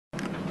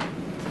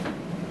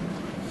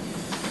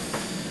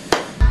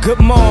Good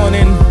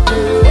morning.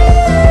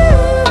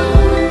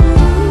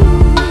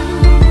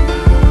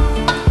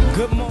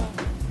 Good morning.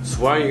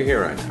 So why are you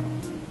here right now?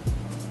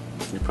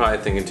 You're probably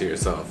thinking to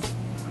yourself,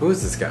 who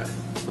is this guy?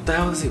 What the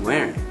hell is he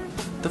wearing?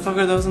 What the fuck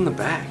are those in the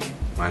back?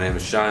 My name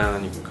is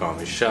Cheyenne, you can call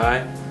me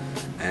Shy,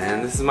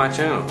 and this is my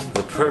channel.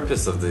 The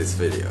purpose of these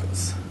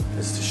videos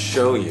is to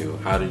show you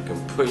how you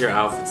can put your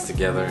outfits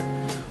together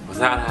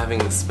without having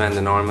to spend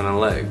an arm and a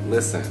leg.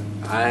 Listen,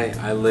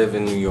 I live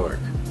in New York,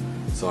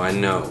 so I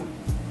know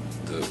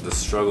the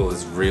struggle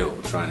is real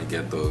trying to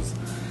get those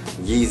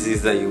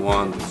Yeezys that you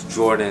want, those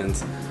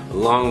Jordans,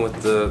 along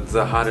with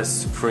the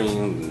hottest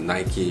Supreme,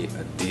 Nike,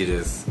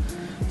 Adidas.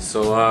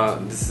 So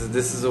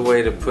this is a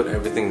way to put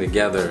everything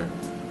together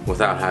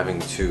without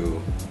having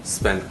to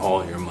spend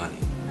all your money.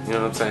 You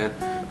know what I'm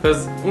saying?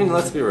 Because,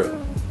 let's be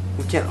real,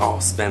 we can't all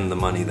spend the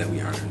money that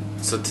we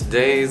earn. So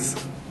today's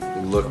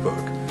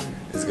lookbook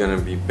is going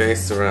to be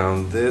based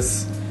around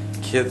this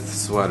Kith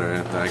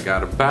sweater that I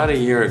got about a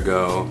year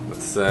ago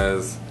that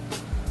says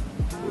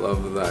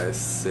 "Love Thy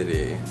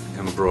City"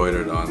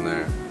 embroidered on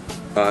there.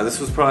 This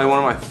was probably one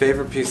of my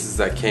favorite pieces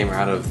that came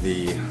out of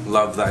the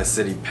Love Thy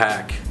City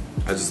pack.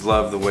 I just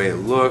love the way it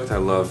looked. I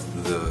love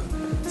the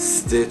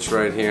stitch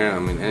right here. I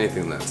mean,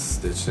 anything that's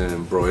stitched and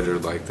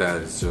embroidered like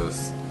that is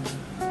just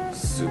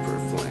super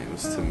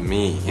flames to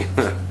me.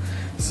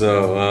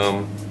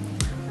 So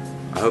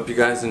I hope you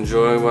guys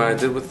enjoy what I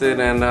did with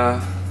it, and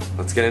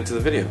let's get into the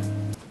video.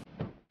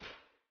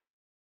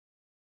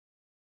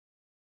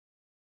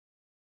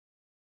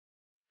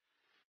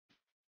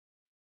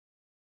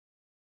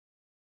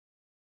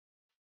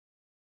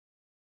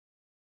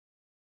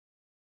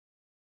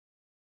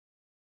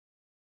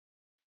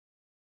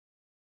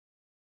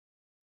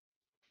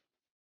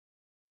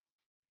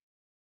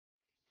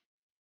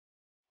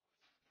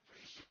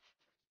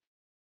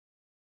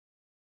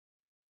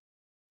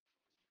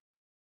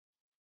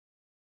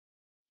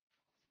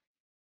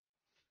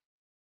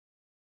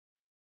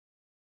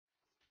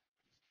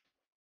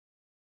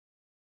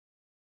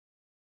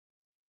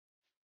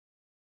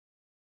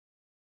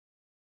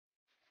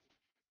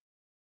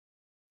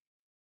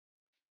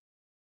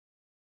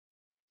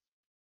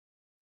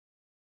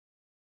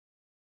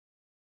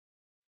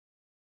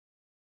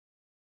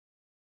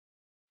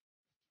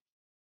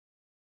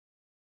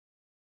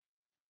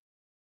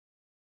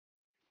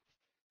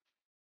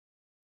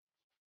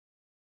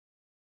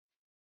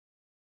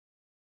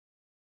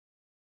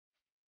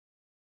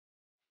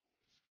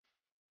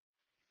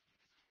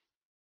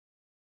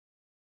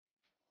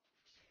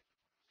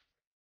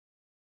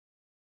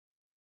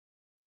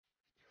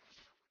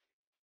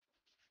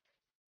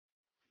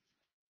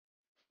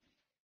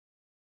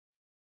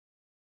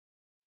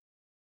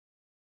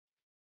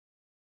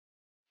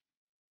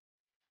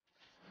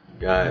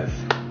 Guys,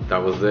 that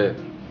was it.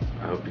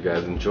 I hope you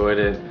guys enjoyed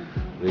it.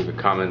 Leave a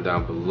comment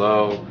down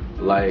below,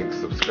 like,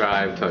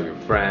 subscribe, tell your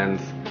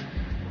friends.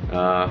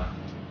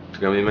 There's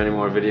gonna be many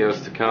more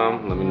videos to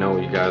come. Let me know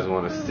what you guys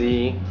want to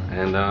see,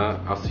 and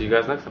I'll see you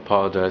guys next time.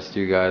 Apologize to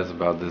you guys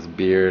about this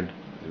beard.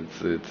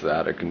 It's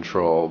out of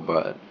control,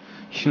 but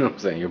you know what I'm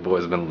saying, your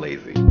boy's been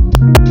lazy.